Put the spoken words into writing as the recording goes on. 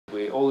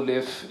we all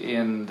live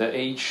in the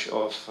age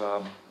of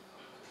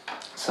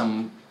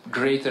some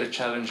greater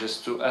challenges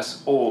to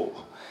us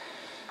all.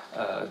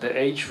 The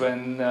age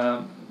when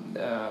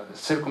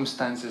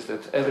circumstances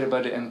that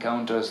everybody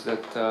encounters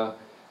that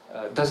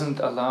doesn't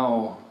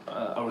allow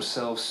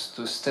ourselves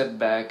to step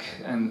back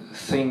and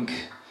think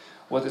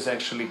what is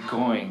actually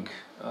going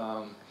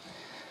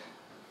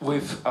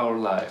with our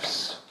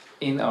lives,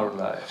 in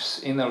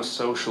our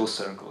social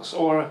circles,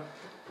 or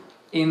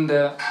in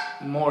the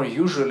more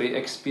usually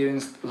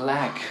experienced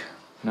lack,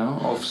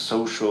 of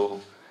social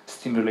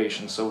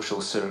stimulation,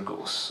 social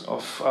circles,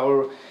 of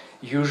our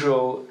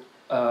usual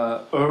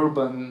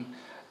urban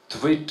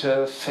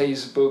Twitter,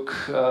 Facebook,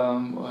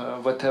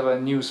 whatever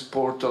news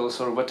portals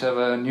or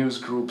whatever news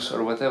groups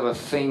or whatever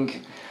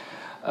thing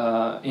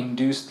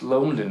induced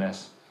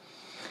loneliness.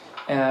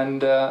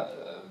 And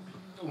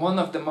one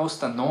of the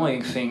most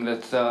annoying things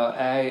that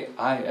I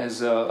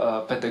as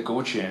a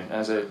pedagogian,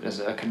 as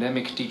an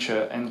academic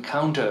teacher,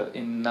 encounter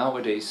in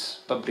nowadays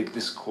public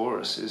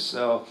discourse is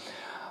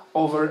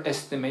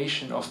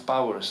overestimation of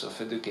powers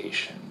of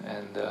education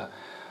and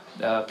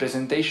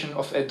presentation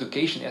of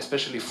education,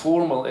 especially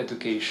formal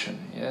education,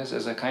 yes,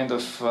 as a kind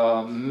of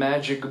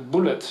magic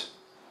bullet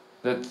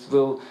that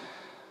will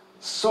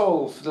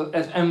solve,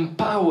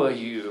 empower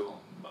you,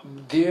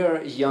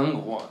 dear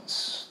young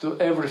ones, to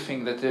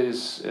everything that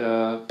is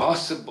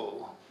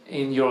possible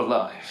in your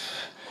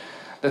life,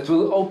 that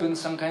will open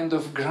some kind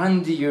of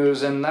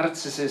grandiose and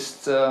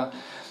narcissist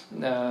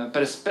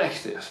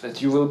perspective,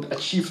 that you will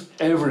achieve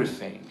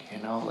everything,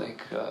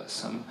 like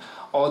some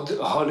odd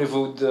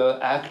Hollywood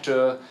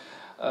actor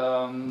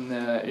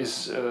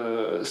is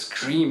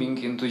screaming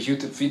into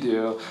YouTube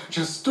video,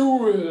 just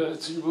do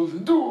it, you will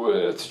do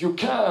it, you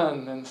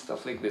can, and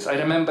stuff like this. I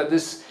remember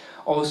this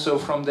also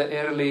from the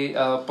early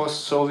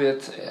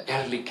post-Soviet,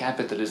 early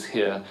capitalist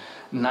here,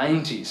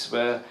 90s,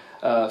 where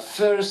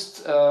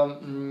first,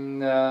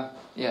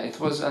 it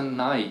was a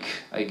Nike,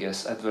 I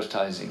guess,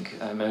 advertising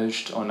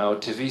emerged on our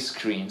TV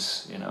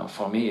screens.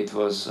 For me it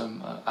was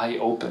an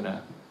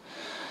eye-opener.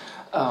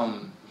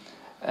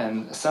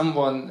 And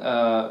someone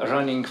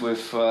running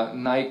with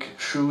Nike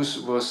shoes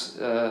was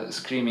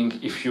screaming,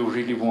 "If you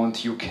really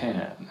want, you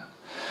can."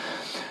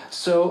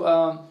 So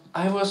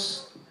I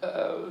was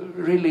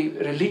really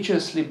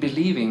religiously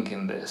believing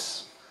in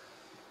this.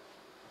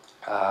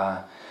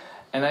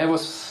 And I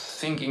was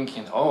thinking,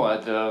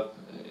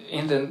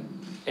 in the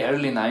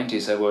early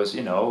 90s, I was,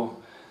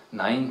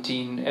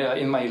 19,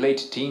 in my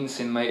late teens,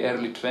 in my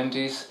early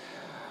 20s,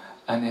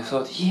 and I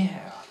thought,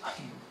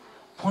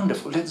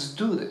 wonderful, let's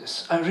do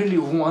this. I really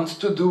want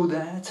to do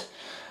that,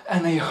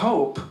 and I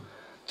hope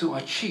to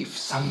achieve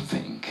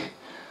something.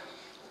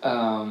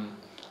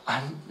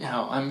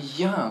 I'm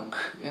young,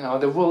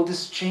 the world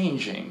is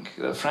changing.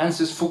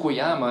 Francis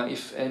Fukuyama,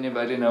 if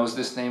anybody knows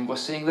this name, was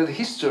saying that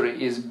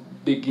history is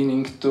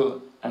beginning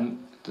to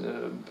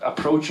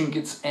approaching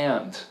its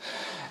end,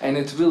 and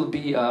it will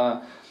be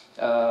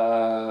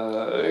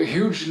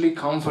hugely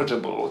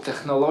comfortable,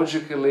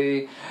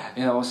 technologically,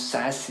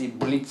 sassy,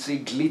 blitzy,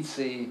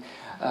 glitzy,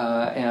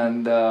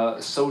 and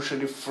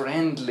socially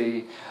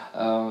friendly,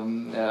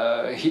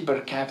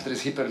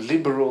 hyper-capitalist,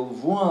 hyper-liberal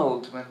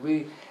world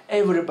when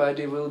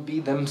everybody will be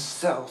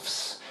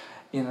themselves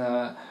in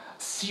a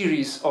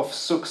series of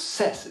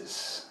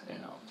successes,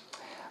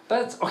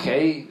 But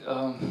okay,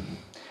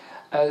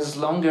 as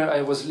longer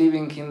I was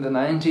living in the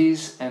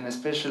 90s, and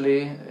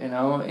especially,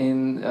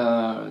 in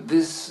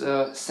this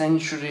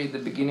century,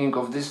 the beginning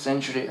of this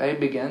century, I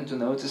began to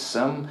notice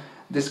some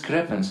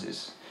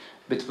discrepancies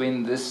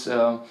between this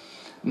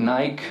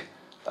Nike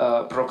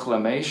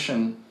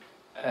proclamation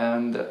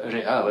and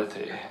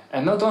reality.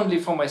 And not only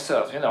for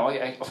myself,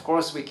 of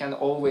course we can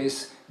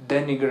always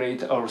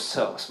denigrate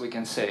ourselves. We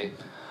can say,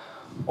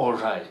 all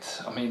right,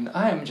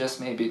 I'm just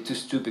maybe too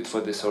stupid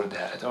for this or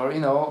that. Or,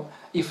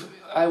 if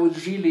I would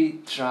really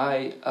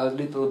try a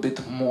little bit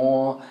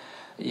more,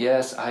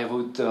 I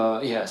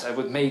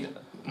would make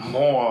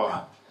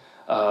more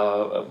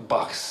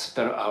bucks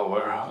per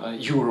hour,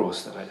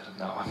 euros, I don't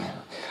know,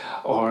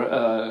 or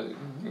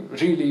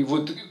really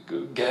would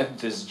get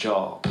this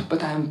job,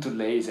 but I'm too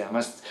lazy. I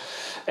must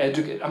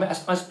educate. I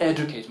must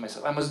educate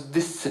myself. I must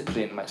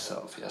discipline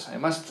myself. Yes, I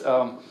must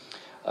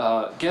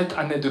get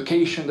an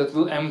education that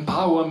will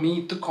empower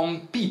me to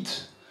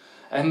compete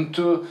and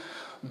to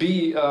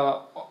be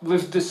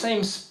with the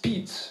same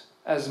speed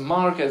as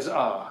markets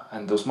are,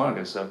 and those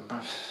markets are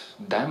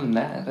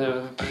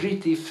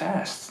pretty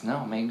fast.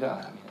 No, my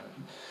God.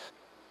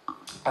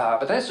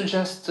 But I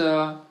suggest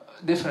a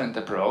different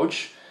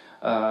approach.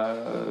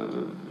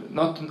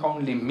 Not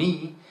only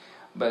me,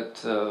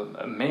 but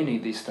many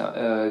these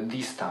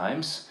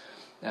times.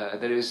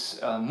 There is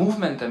a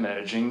movement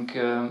emerging,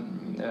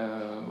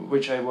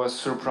 which I was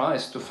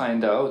surprised to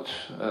find out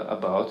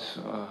about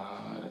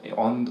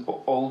on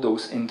all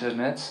those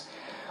internets,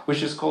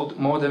 which is called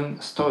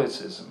modern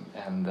Stoicism.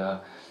 And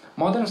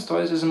modern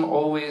Stoicism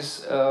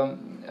always,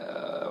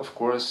 of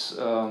course,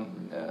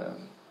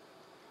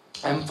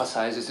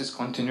 emphasizes its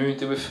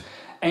continuity with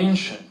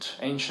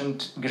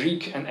ancient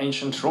Greek and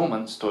ancient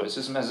Roman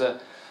Stoicism as a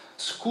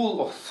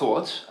school of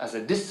thought, as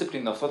a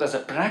discipline of thought, as a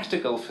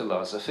practical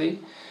philosophy.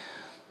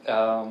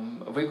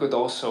 We could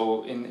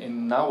also,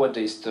 in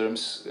nowadays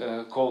terms,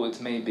 call it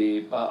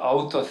maybe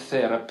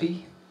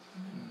autotherapy,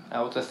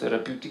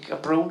 autotherapeutic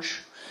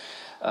approach.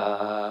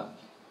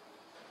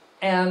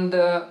 And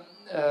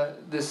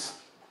this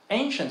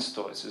ancient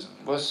Stoicism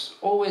was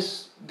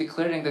always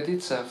declaring that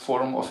it's a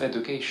form of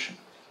education.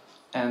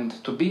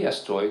 And to be a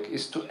Stoic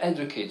is to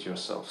educate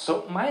yourself.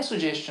 So my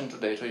suggestion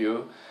today to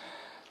you,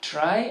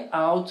 try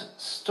out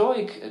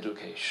Stoic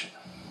education.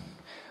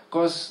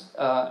 Because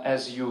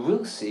as you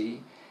will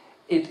see,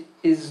 it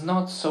is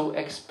not so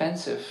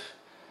expensive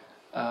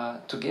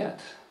to get.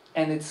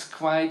 And it's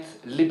quite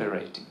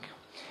liberating.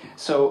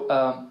 So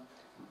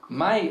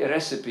my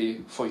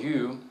recipe for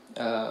you,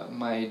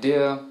 my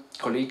dear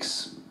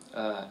colleagues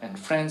and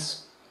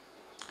friends,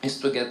 is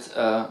to get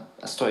a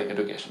Stoic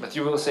education. But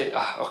you will say,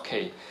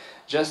 okay,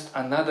 just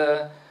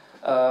another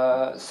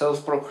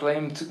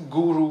self-proclaimed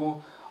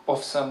guru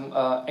of some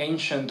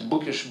ancient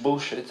bookish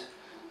bullshit,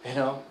 you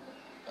know,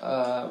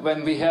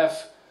 when we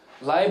have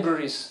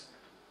libraries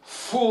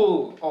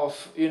full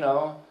of, you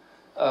know,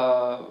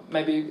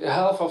 maybe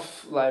half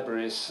of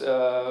libraries,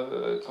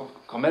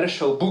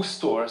 commercial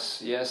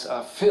bookstores, yes,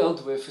 are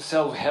filled with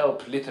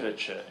self-help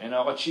literature, you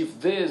know,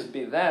 achieve this,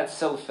 be that,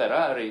 sell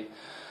Ferrari,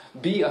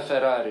 be a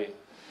Ferrari.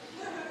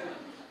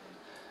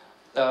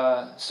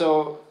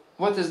 So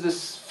what is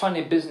this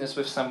funny business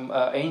with some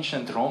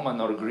ancient Roman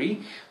or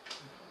Greek,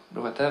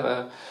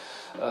 whatever,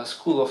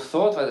 school of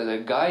thought, where the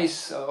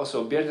guys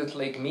also bearded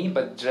like me,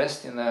 but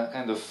dressed in a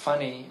kind of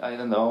funny, I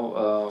don't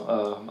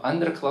know,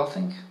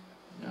 underclothing,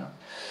 you know,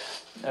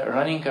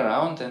 running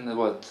around and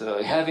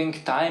having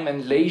time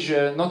and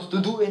leisure not to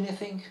do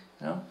anything,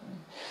 you know.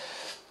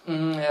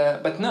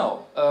 But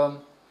no,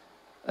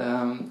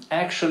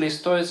 actually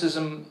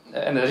Stoicism,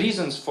 and the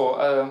reasons for,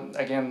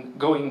 again,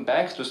 going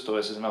back to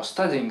Stoicism, or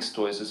studying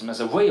Stoicism as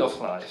a way of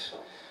life,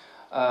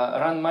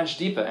 run much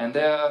deeper, and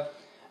they are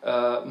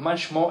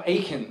much more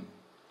akin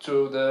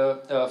to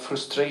the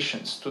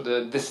frustrations, to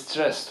the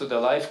distress, to the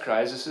life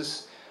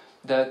crises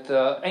that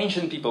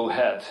ancient people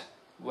had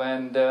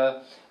when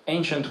the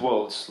ancient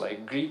worlds,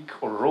 like Greek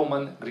or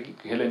Roman,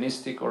 Greek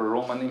Hellenistic or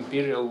Roman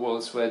imperial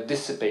worlds, were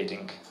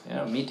dissipating, you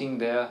know, meeting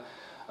their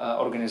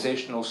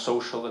organizational,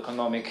 social,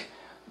 economic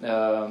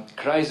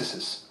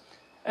crises.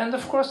 And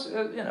of course,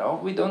 you know,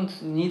 we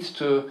don't need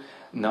to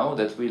know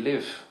that we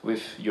live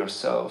with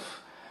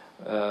yourself,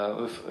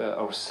 with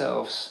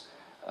ourselves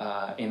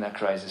in a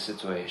crisis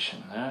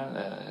situation.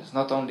 It's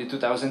not only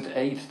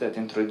 2008 that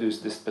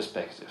introduced this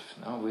perspective.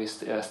 No? We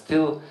are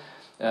still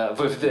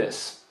with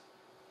this.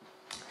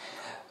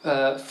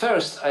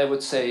 First, I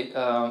would say,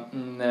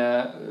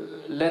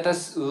 let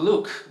us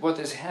look what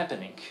is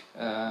happening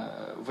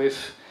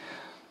with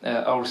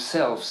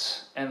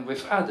ourselves and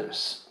with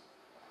others.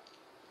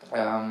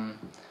 The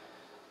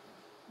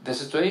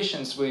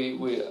situations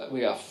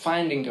we are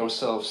finding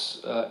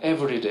ourselves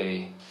every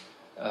day,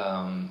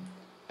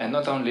 and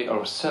not only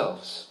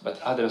ourselves, but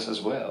others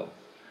as well,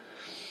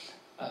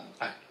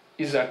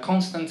 is a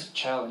constant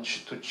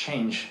challenge to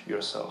change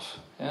yourself,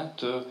 yeah?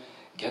 To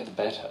get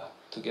better,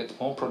 to get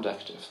more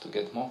productive, to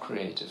get more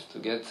creative, to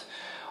get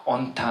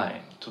on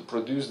time, to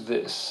produce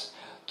this,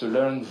 to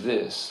learn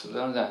this, to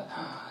learn that,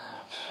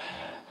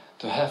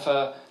 to have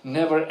a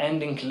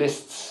never-ending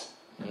lists,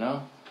 you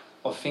know,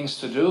 of things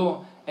to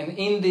do, and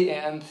in the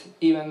end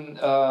even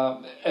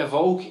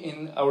evoke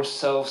in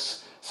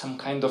ourselves some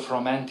kind of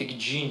romantic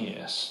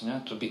genius, you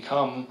know, to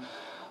become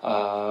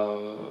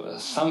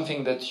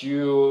something that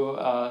you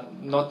are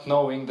not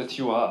knowing that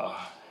you are,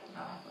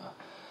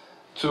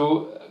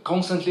 to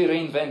constantly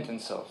reinvent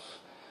himself,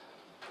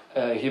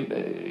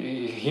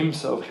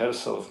 himself,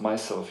 herself,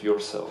 myself,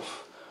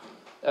 yourself.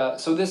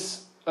 So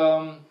this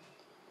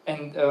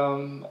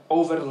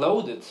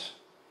overloaded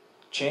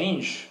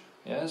change,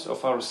 yes,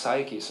 of our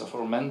psyches, of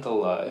our mental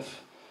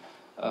life,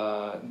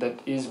 that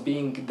is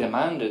being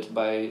demanded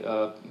by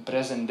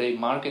present-day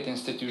market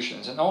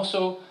institutions, and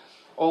also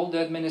all the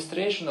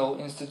administrational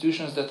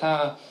institutions that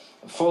are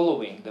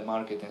following the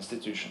market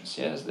institutions.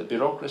 Yes, the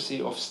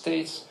bureaucracy of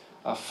states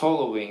are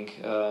following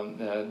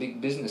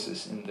big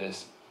businesses in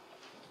this.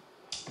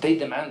 They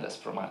demand us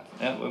from it.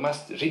 Yeah? We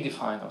must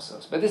redefine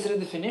ourselves. But this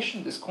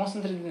redefinition, this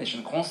constant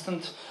redefinition,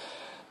 constant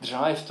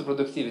drive to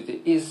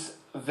productivity is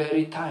a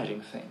very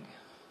tiring thing.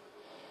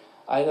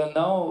 I don't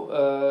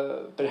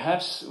know,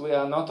 perhaps we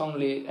are not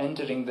only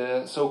entering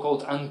the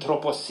so-called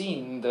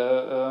Anthropocene,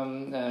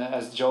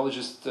 as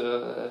geologists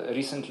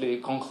recently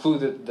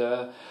concluded,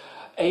 the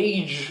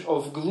age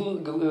of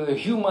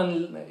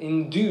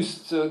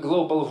human-induced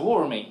global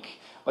warming,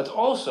 but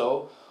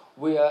also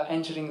we are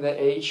entering the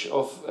age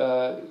of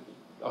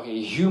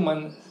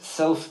human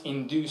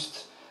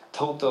self-induced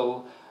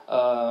total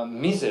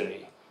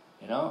misery,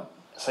 you know,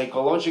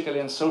 psychologically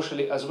and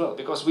socially as well,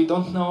 because we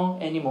don't know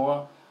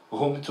anymore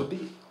whom to be.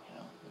 You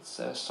know,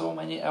 it's so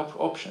many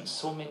options,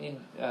 so many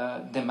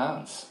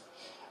demands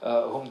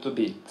whom to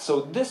be.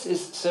 So this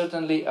is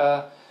certainly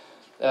a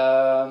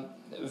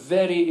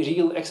very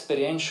real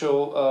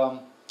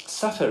experiential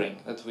suffering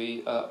that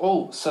we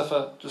all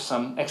suffer to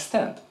some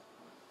extent.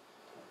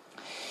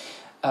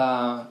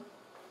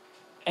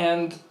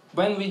 And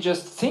when we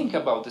just think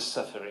about the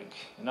suffering,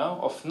 you know,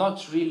 of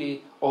not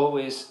really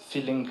always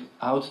filling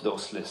out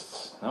those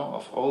lists, you know,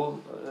 of all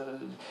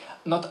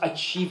not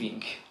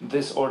achieving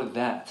this or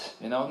that,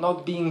 you know,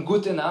 not being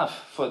good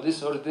enough for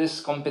this or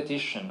this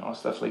competition or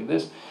stuff like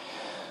this,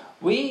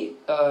 we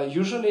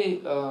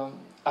usually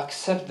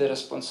accept the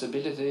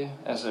responsibility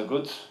as a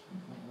good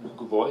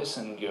boys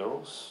and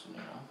girls, you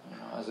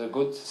know, as a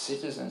good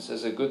citizens,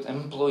 as a good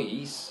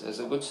employees, as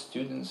a good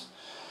students,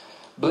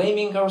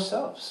 blaming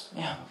ourselves.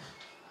 Yeah.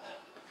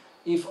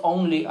 If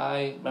only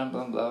I blah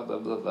blah blah blah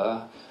blah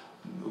blah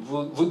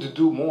would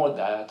do more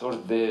that or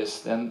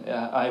this, then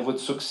I would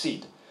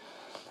succeed.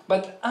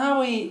 But are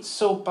we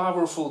so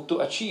powerful to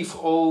achieve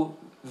all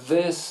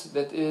this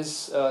that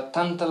is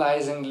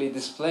tantalizingly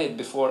displayed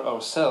before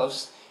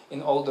ourselves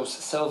in all those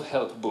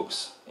self-help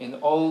books, in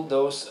all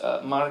those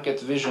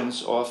market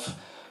visions of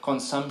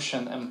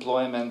consumption,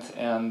 employment,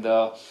 and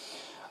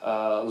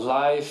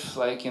life,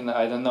 like in,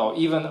 I don't know,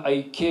 even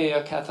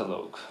IKEA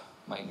catalog?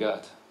 My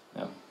God.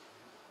 Yeah.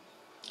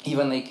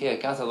 Even IKEA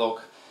catalog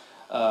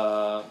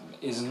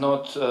is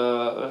not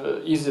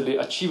easily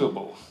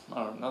achievable,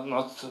 or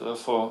not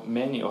for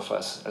many of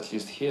us, at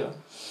least here.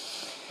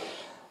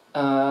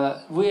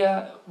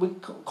 We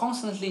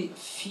constantly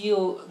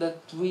feel that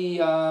we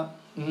are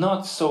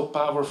not so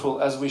powerful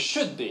as we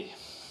should be.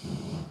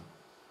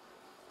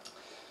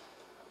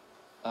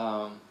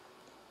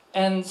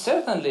 And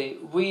certainly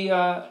we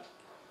are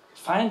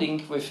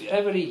finding with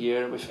every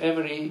year, with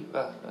every,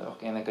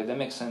 in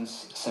academic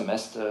sense,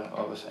 semester,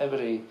 or with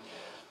every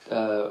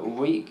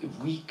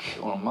week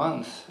or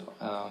month,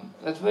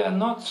 that we are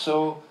not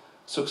so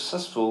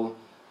successful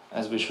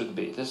as we should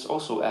be. This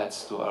also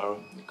adds to our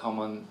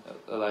common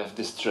life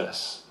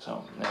distress.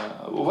 So,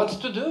 what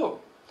to do?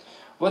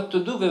 What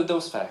to do with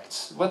those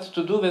facts? What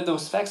to do with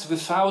those facts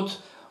without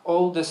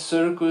all the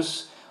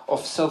circus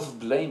of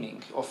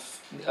self-blaming,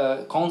 of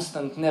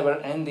constant,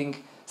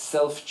 never-ending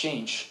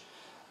self-change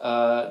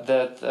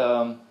that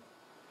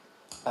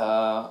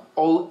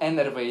all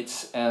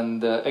enervates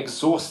and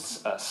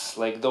exhausts us,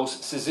 like those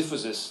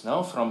Sisyphuses,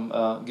 no, from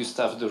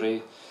Gustave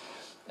Doré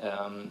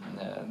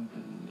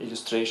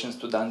illustrations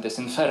to Dante's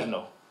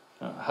Inferno.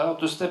 How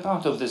to step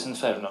out of this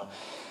inferno?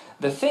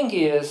 The thing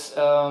is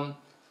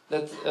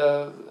that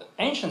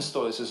ancient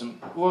Stoicism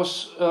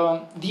was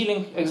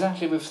dealing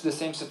exactly with the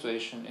same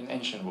situation in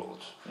ancient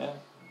world. Yeah?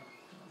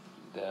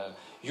 The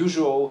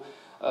usual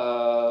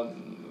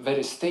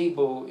very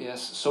stable,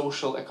 yes,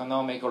 social,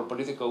 economic, or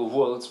political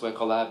worlds were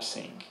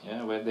collapsing,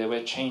 yeah, where they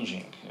were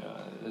changing.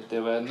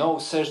 There were no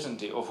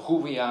certainty of who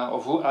we are,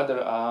 of who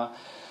others are,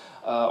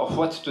 of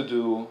what to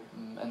do,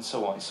 and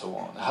so on,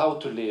 how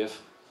to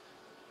live.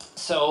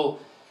 So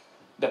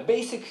the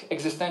basic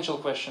existential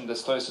question that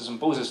Stoicism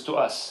poses to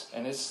us,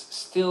 and it's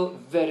still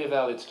very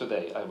valid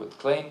today, I would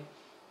claim,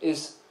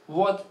 is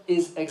what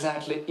is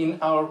exactly in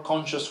our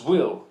conscious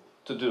will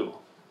to do?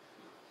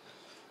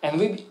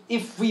 And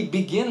if we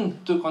begin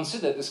to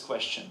consider this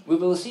question, we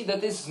will see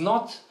that it's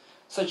not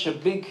such a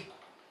big,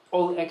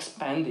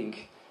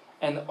 all-expanding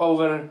and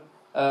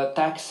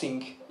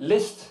over-taxing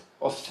list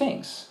of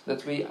things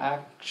that we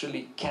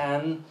actually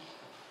can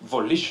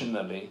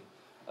volitionally,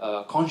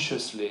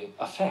 consciously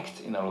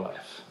affect in our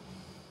life.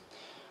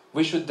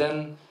 We should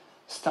then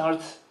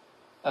start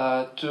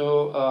to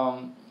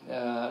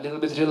a little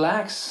bit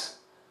relax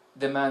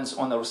demands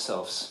on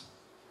ourselves.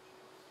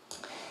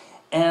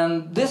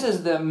 And this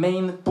is the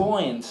main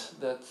point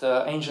that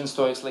ancient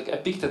Stoics like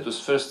Epictetus,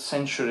 first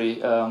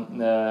century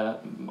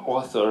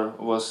author,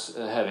 was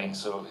having.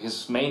 So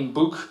his main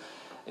book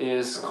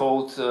is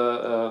called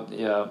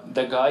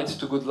The Guide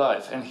to Good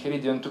Life,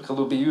 Enchiridion to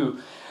Kalubiou.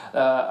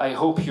 I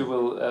hope you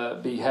will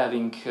be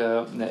having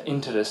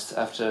interest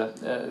after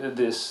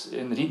this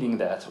in reading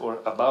that, or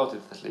about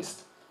it at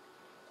least.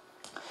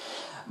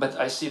 But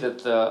I see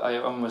that I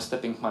am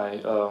overstepping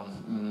my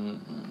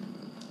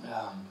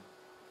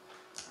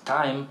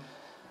time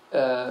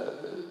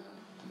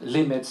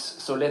limits,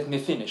 so let me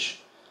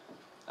finish.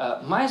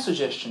 My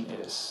suggestion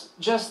is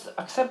just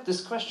accept this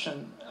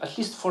question, at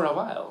least for a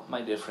while,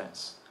 my dear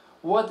friends.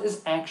 What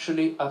is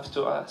actually up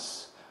to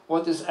us?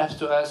 What is up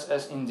to us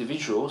as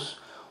individuals?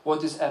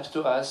 What is up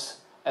to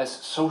us as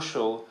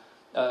social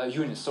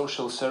units,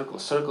 social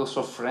circles, circles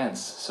of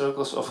friends,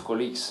 circles of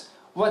colleagues?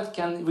 What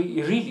can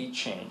we really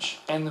change?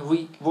 And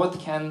what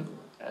can,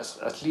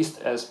 at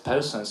least as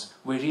persons,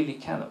 we really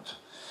cannot?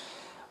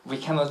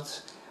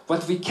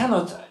 What we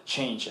cannot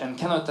change and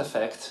cannot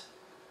affect,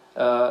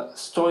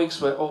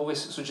 Stoics were always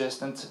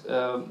suggesting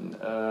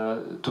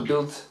to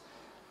build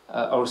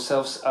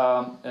ourselves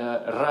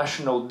a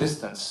rational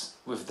distance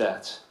with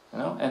that, you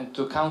know, and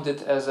to count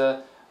it as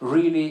a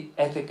really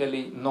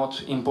ethically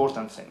not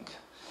important thing.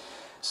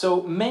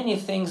 So many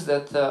things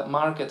that the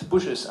market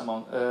pushes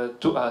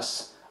to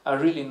us are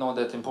really not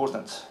that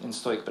important in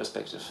Stoic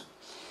perspective.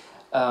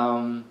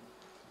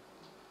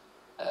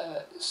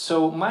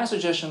 So my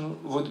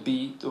suggestion would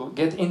be to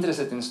get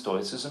interested in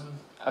Stoicism,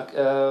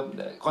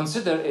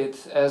 consider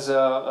it as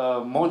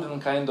a modern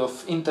kind of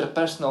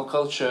interpersonal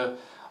culture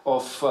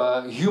of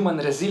human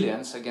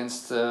resilience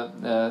against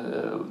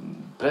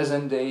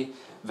present-day,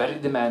 very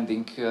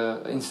demanding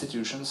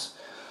institutions,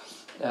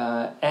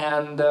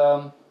 and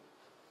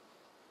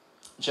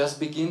just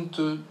begin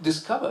to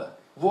discover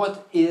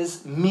what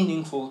is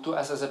meaningful to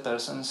us as a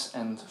persons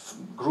and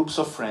groups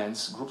of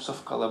friends, groups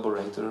of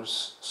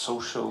collaborators,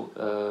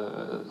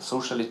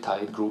 socially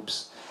tied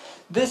groups.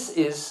 This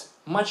is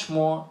much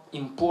more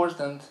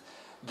important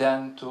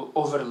than to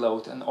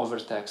overload and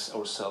overtax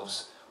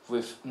ourselves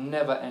with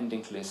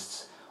never-ending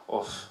lists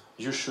of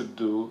you should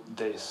do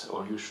this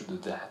or you should do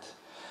that.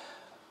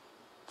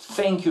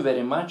 Thank you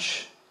very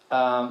much.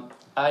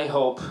 I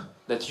hope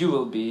that you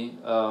will be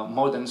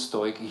modern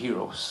Stoic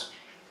heroes.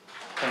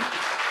 Thank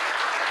you.